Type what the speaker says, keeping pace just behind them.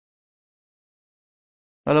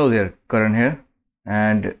Hello there, Karan here,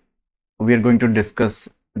 and we are going to discuss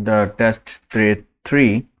the test tray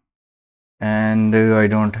 3. And I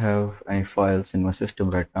don't have any files in my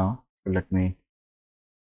system right now, so let me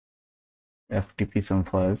FTP some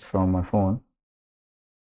files from my phone.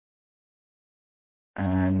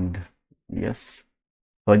 And yes,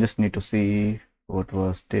 so I just need to see what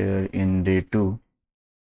was there in day 2.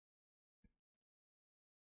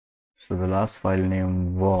 So the last file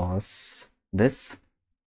name was this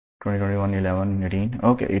 2021 11 18.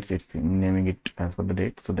 Okay, it's naming it as per the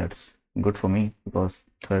date, so that's good for me because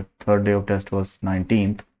third day of test was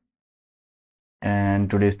 19th and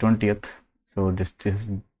today is 20th, so this is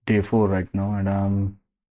day 4 right now, and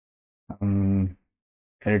I'm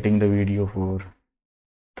editing the video for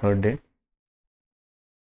third day.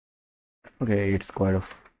 Okay, it's quite of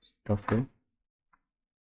stuff here.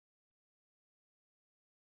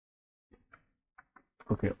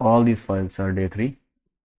 Okay, all these files are day 3.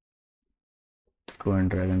 Let's go and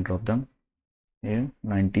drag and drop them here.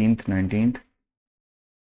 19th,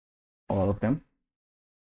 all of them.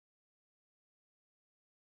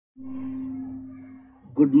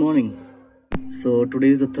 Good morning. So today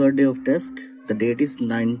is the third day of test. The date is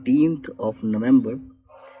 19th of November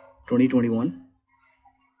 2021,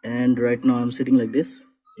 and right now I'm sitting like this.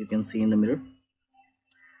 You can see in the mirror.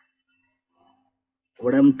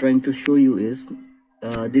 What I'm trying to show you is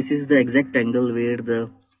this is the exact angle where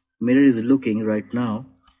the mirror is looking right now.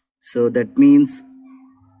 So that means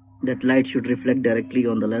that light should reflect directly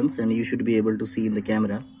on the lens and you should be able to see in the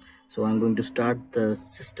camera. So I'm going to start the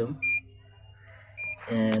system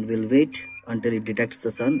and we'll wait until it detects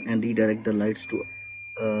the sun and redirect the lights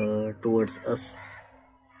towards us.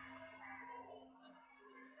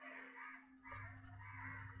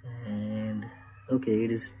 And okay,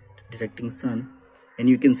 it is detecting sun, and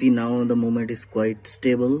you can see now the movement is quite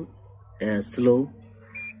stable, slow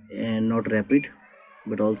and not rapid,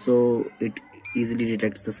 but also it easily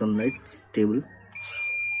detects the sunlight. Stable,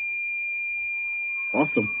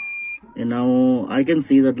 awesome. And now I can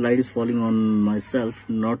see that light is falling on myself,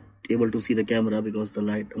 not able to see the camera because the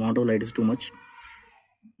light amount of light is too much,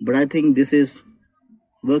 but I think this is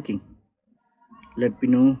working. Let me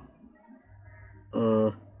know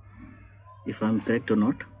if I'm correct or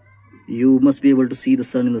not. You must be able to see the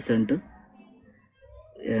sun in the center,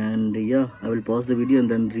 and yeah, I will pause the video and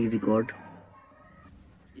then re-record.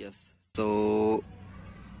 Yes, so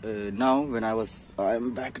now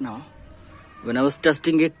I'm back now. When I was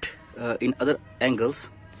testing it in other angles,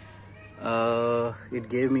 it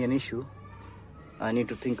gave me an issue. I need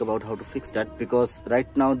to think about how to fix that, because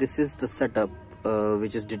right now this is the setup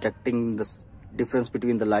which is detecting the difference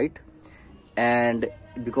between the light, and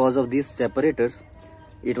because of these separators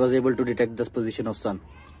it was able to detect the position of sun.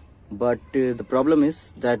 But the problem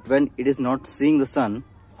is that when it is not seeing the sun,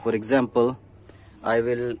 for example,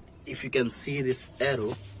 if you can see this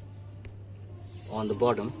arrow on the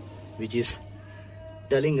bottom, which is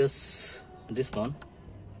telling us the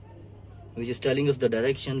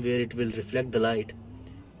direction where it will reflect the light.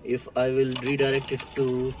 If I will redirect it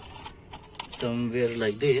to somewhere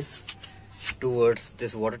like this, towards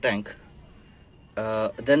this water tank,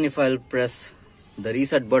 then if I'll press the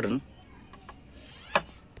reset button,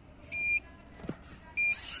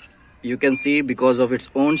 you can see because of its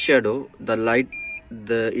own shadow, the light,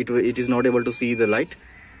 it is not able to see the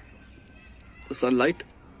sunlight,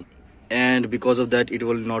 and because of that it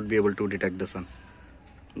will not be able to detect the sun.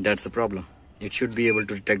 That's the problem. It should be able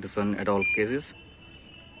to detect the sun at all cases,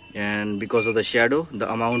 and because of the shadow,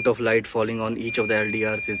 the amount of light falling on each of the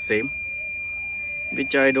LDRs is same,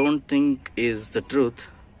 which I don't think is the truth.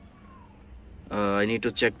 I need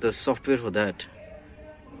to check the software for that,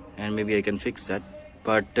 and maybe I can fix that,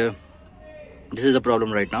 but this is the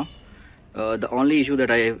problem right now. The only issue that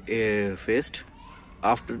I faced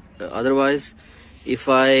after otherwise, if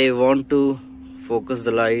I want to focus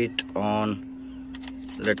the light on,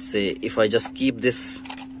 let's say, if I just keep this,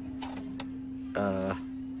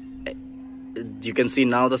 you can see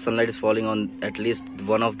now the sunlight is falling on at least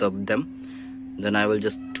one of them. Then I will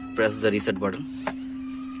just press the reset button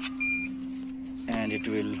and it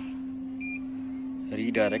will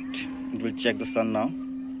redirect. It will check the sun now.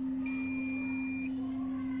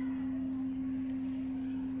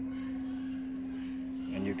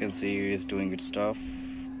 And you can see it is doing its stuff.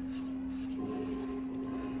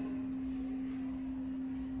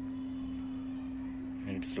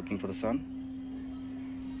 And it's looking for the sun.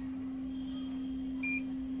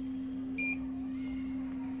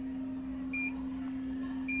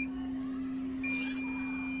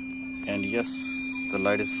 And yes, the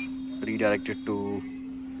light is redirected to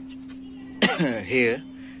here.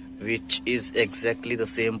 which is exactly the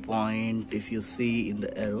same point. If you see in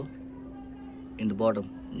the arrow in the bottom,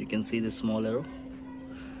 you can see the small arrow.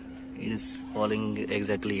 It is falling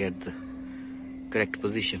exactly at the correct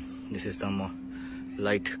position. This is the more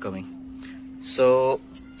light coming. So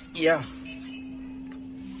yeah,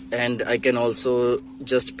 and I can also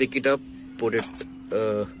just pick it up, put it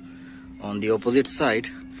on the opposite side,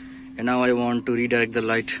 and now I want to redirect the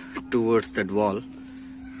light towards that wall.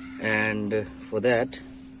 And for that,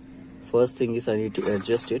 first thing is I need to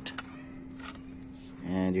adjust it,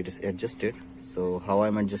 and it is adjusted. So how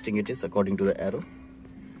I'm adjusting it is according to the arrow,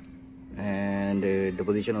 and the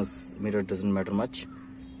position of mirror doesn't matter much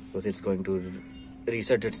because it's going to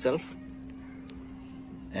reset itself.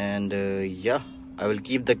 And yeah, I will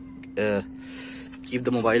keep the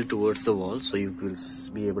mobile towards the wall so you will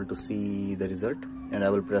be able to see the result, and I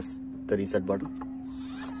will press the reset button.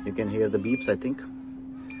 You can hear the beeps, I think.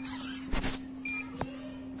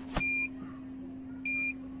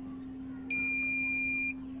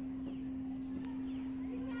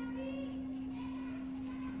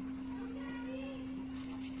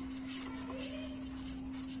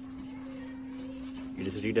 It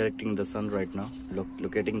is redirecting the sun right now,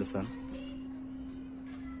 locating the sun.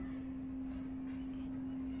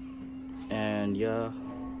 And yeah,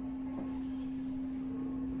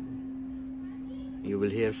 you will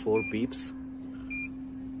hear 4 beeps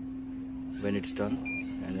when it's done,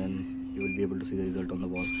 and then you will be able to see the result on the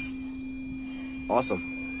wall. Awesome.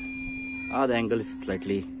 The angle is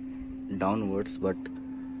slightly downwards, but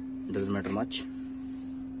it doesn't matter much,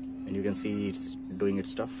 and you can see it's doing its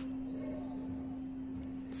stuff.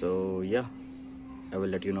 So yeah, I will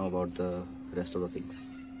let you know about the rest of the things.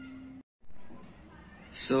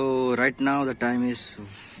 So right now the time is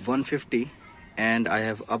 1:50 and I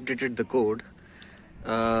have updated the code.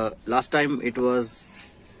 Last time it was,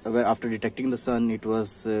 after detecting the sun, it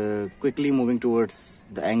was quickly moving towards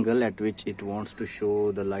the angle at which it wants to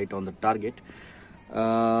show the light on the target.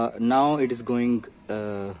 Now it is going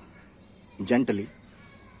gently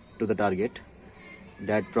to the target.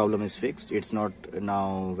 That problem is fixed. It's not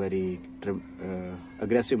now very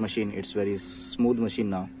aggressive machine, it's very smooth machine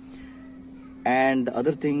now. And the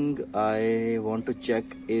other thing I want to check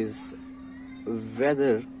is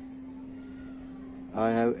whether I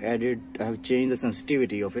have changed the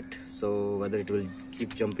sensitivity of it, so whether it will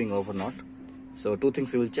keep jumping off or not. So 2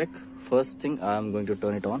 things we will check. First thing, I'm going to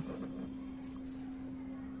turn it on.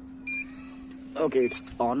 Okay, it's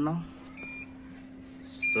on now.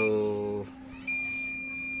 So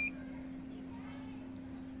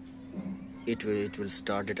it will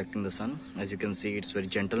start detecting the sun. As you can see, it's very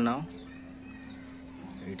gentle now.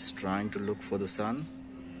 It's trying to look for the sun,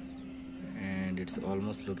 and it's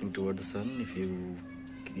almost looking toward the sun. If you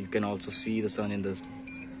can also see the sun in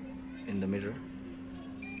the mirror.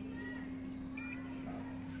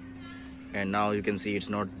 And now you can see it's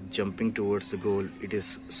not jumping towards the goal, it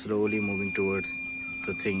is slowly moving towards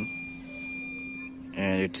the thing,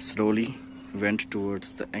 and it slowly went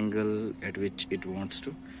towards the angle at which it wants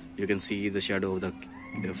to. You can see the shadow of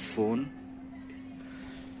the phone.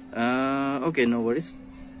 Okay, no worries.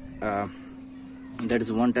 That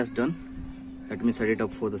is one test done. Let me set it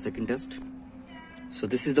up for the second test. So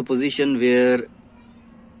this is the position where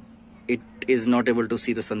it is not able to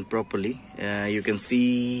see the sun properly. You can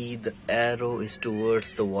see the arrow is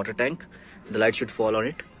towards the water tank. The light should fall on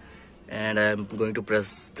it, and I am going to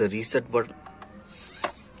press the reset button,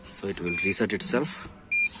 so it will reset itself.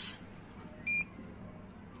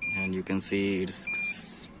 And you can see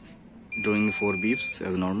it's doing 4 beeps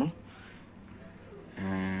as normal.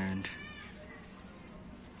 And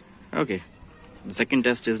okay, the second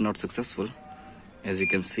test is not successful, as you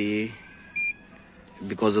can see,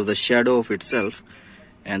 because of the shadow of itself,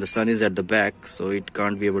 and the sun is at the back, so it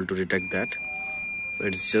can't be able to detect that. So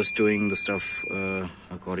it's just doing the stuff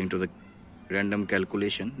according to the random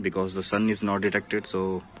calculation, because the sun is not detected,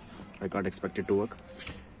 so I can't expect it to work.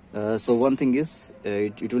 So one thing is,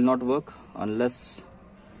 it will not work unless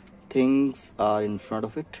things are in front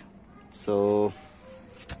of it. So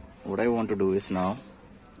what I want to do is, now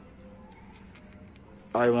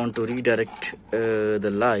I want to redirect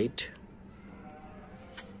the light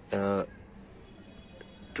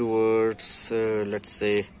towards let's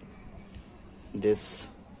say this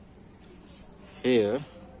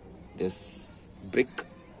brick.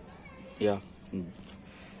 Yeah,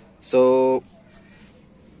 so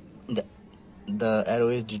the arrow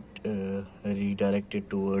is redirected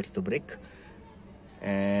towards the brick,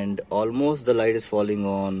 and almost the light is falling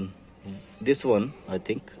on this one. I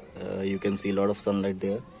think you can see a lot of sunlight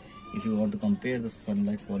there. If you want to compare the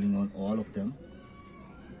sunlight falling on all of them,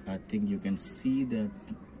 I think you can see that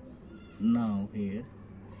now here.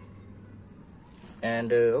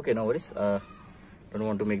 And okay, no worries. Don't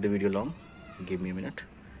want to make the video long. Give me a minute.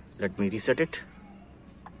 Let me reset it.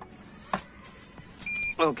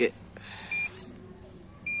 Okay.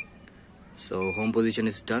 So home position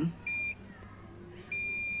is done.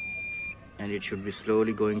 And it should be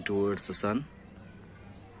slowly going towards the sun.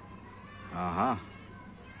 Aha.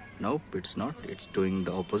 Nope, it's not. It's doing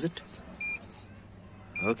the opposite.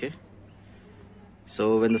 Okay.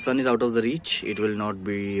 So when the sun is out of the reach, it will not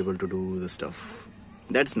be able to do the stuff.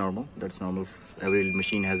 That's normal. That's normal. Every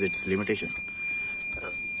machine has its limitation.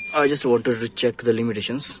 I just wanted to check the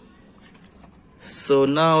limitations. So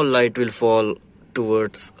now light will fall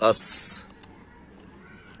towards us,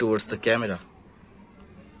 towards the camera.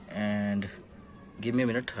 And give me a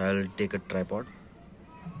minute, I'll take a tripod.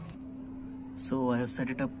 So I have set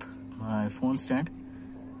it up my phone stand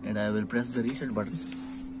and I will press the reset button.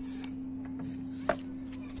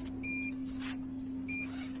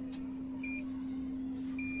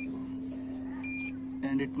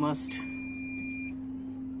 And it must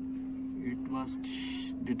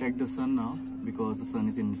detect the sun now because the sun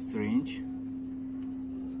is in its range.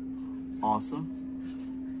 Awesome.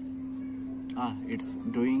 It's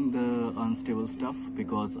doing the unstable stuff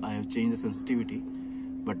because I have changed the sensitivity,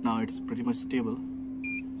 but now it's pretty much stable.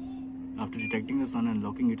 After detecting the sun and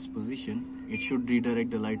locking its position, it should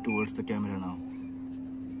redirect the light towards the camera now.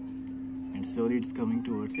 And slowly it's coming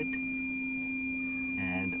towards it.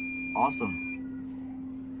 And awesome.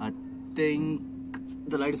 I think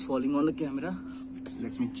the light is falling on the camera.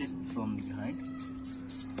 Let me check from behind.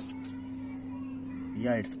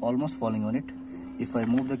 Yeah, it's almost falling on it. If I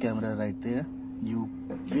move the camera right there, you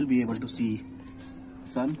will be able to see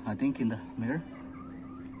sun, I think, in the mirror.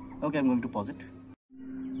 Okay, I'm going to pause it.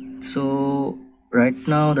 So right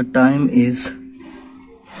now the time is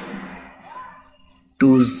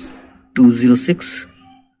 2:06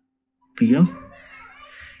 p.m.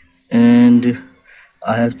 and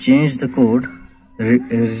I have changed the code.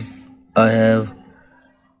 I have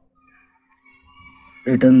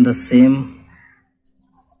written the same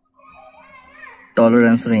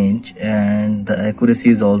tolerance range and the accuracy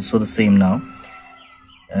is also the same now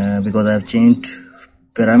because I have changed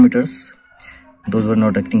parameters. Those were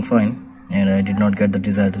not acting fine and I did not get the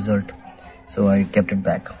desired result, so I kept it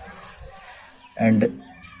back. And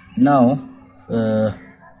now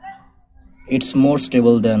it's more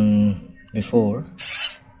stable than before,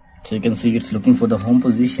 so you can see it's looking for the home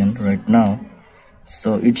position right now.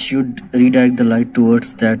 So it should redirect the light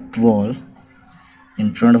towards that wall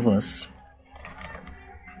in front of us.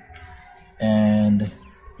 And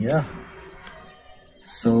yeah,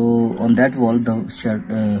 so on that wall the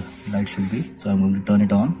light should be. So I'm going to turn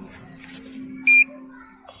it on.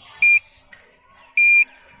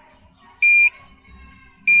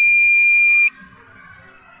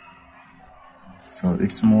 So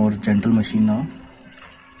it's more gentle machine now,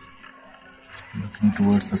 looking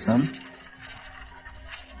towards the sun.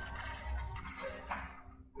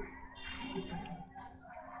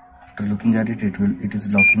 After looking at it, it is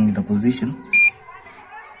locking the position.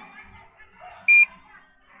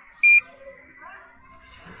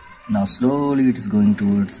 Now slowly it is going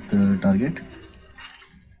towards the target.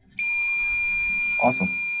 Awesome.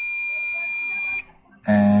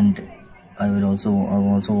 And I also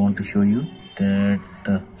want to show you that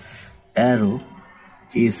the arrow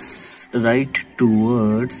is right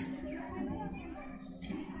towards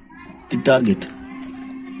the target,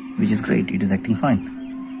 which is great. It is acting fine.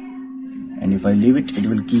 And if I leave it, it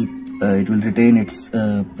will retain its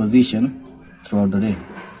position throughout the day.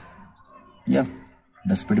 Yeah,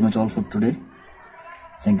 that's pretty much all for today.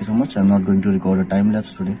 Thank you so much. I'm not going to record a time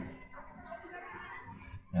lapse today.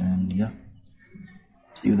 And yeah,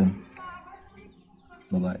 see you then.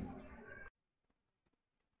 Bye bye.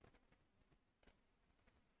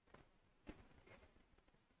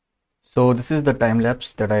 So this is the time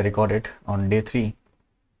lapse that I recorded on day 3,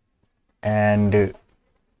 and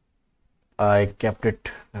I kept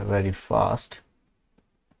it very fast,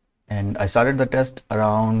 and I started the test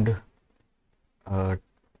around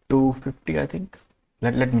 2:50, I think.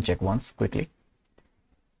 Let me check once quickly.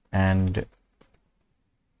 And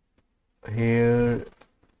here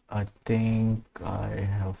I think I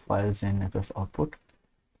have files in FF output.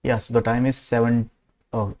 Yeah, so the time is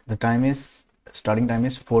starting time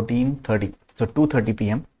is 14:30. So 2:30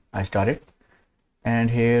 p.m. I started, and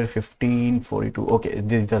here 15:42. Okay,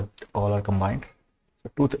 these are all are combined.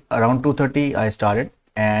 So around 2:30 I started,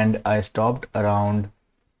 and I stopped around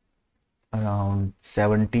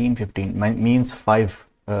 17:15. Means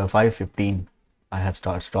 5:15 I have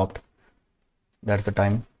stopped. That's the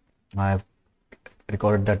time I have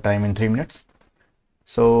recorded that time in 3 minutes.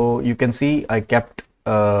 So you can see I kept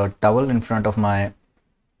a towel in front of my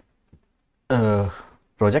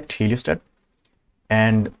project Heliostat,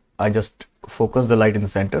 and I just focused the light in the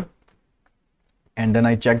center, and then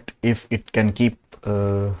I checked if it can keep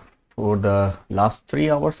for the last 3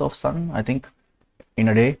 hours of sun, I think, in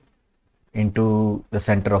a day into the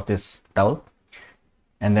center of this towel.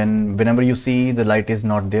 And then whenever you see the light is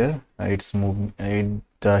not there, it's moving.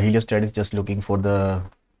 The heliostat is just looking for the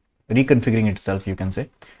reconfiguring itself, you can say.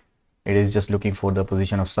 It is just looking for the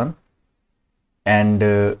position of sun,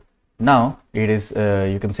 and now it is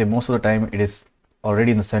you can say most of the time it is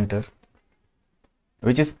already in the center,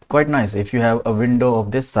 which is quite nice. If you have a window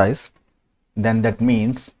of this size, then that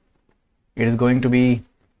means it is going to be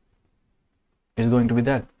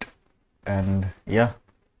that. And yeah,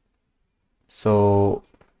 so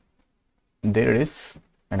there it is,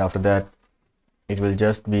 and after that it will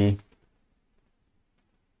just be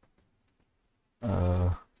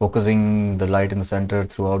focusing the light in the center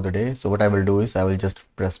throughout the day. So what I will do is I will just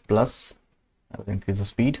press plus, I will increase the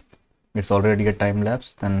speed. It's already a time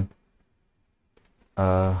lapse. Then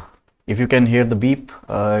if you can hear the beep,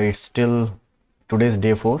 it's still today's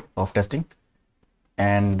day 4 of testing,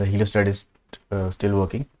 and the heliostat is still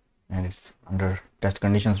working, and it's under test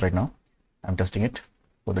conditions right now. I'm testing it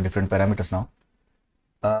for the different parameters now.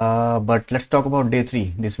 But let's talk about day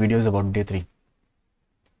 3. This video is about day 3.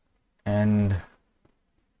 And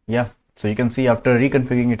yeah, so you can see after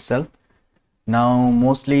reconfiguring itself, now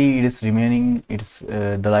mostly it is remaining,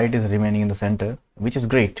 the light is remaining in the center, which is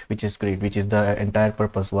great, which is the entire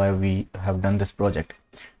purpose why we have done this project.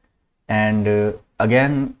 And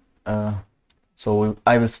again, so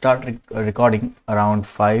I will start recording around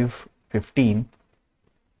 5:15.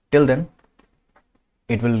 Till then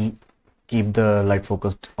it will keep the light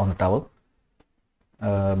focused on the towel,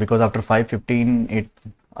 because after 5:15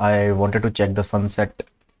 I wanted to check the sunset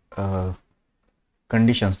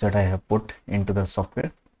conditions that I have put into the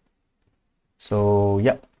software. So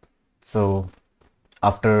yeah, so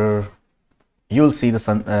after you'll see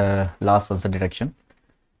the last sunset detection.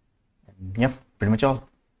 Yeah, pretty much all.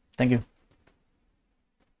 Thank you.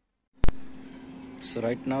 So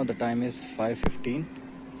right now the time is 5:15,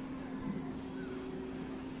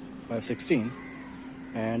 5:16,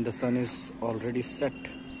 and the sun is already set,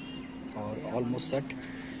 or almost set.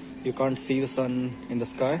 You can't see the sun in the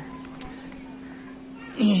sky.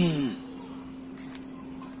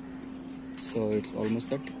 So it's almost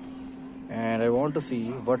set, and I want to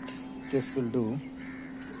see what this will do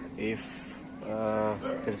if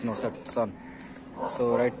there is no set sun.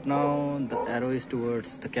 So right now the arrow is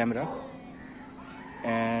towards the camera,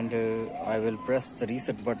 and I will press the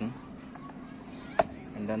reset button,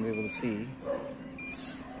 and then we will see.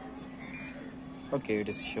 Okay, it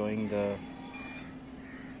is showing the,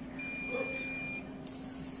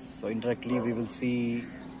 so indirectly we will see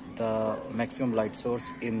the maximum light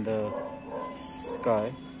source in the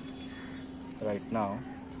sky right now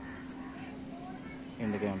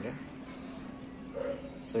in the camera.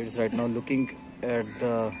 So it is right now looking at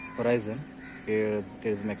the horizon where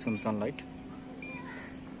there is maximum sunlight.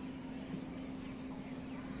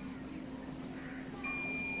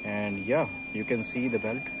 And yeah, you can see the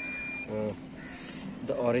belt,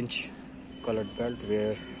 the orange colored belt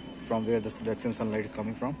from where the maximum sunlight is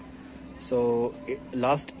coming from. So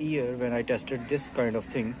last year when I tested this kind of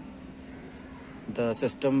thing, the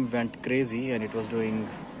system went crazy and it was doing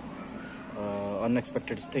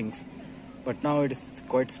unexpected things, but now it is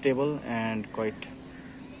quite stable and quite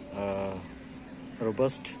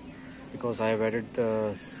robust, because I have added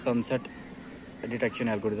the sunset detection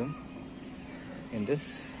algorithm in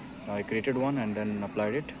this. I created one and then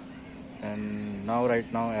applied it, and now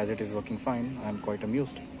right now as it is working fine, I'm quite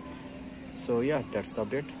amused. So yeah, that's the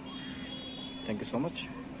update. Thank you so much.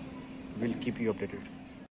 We'll keep you updated.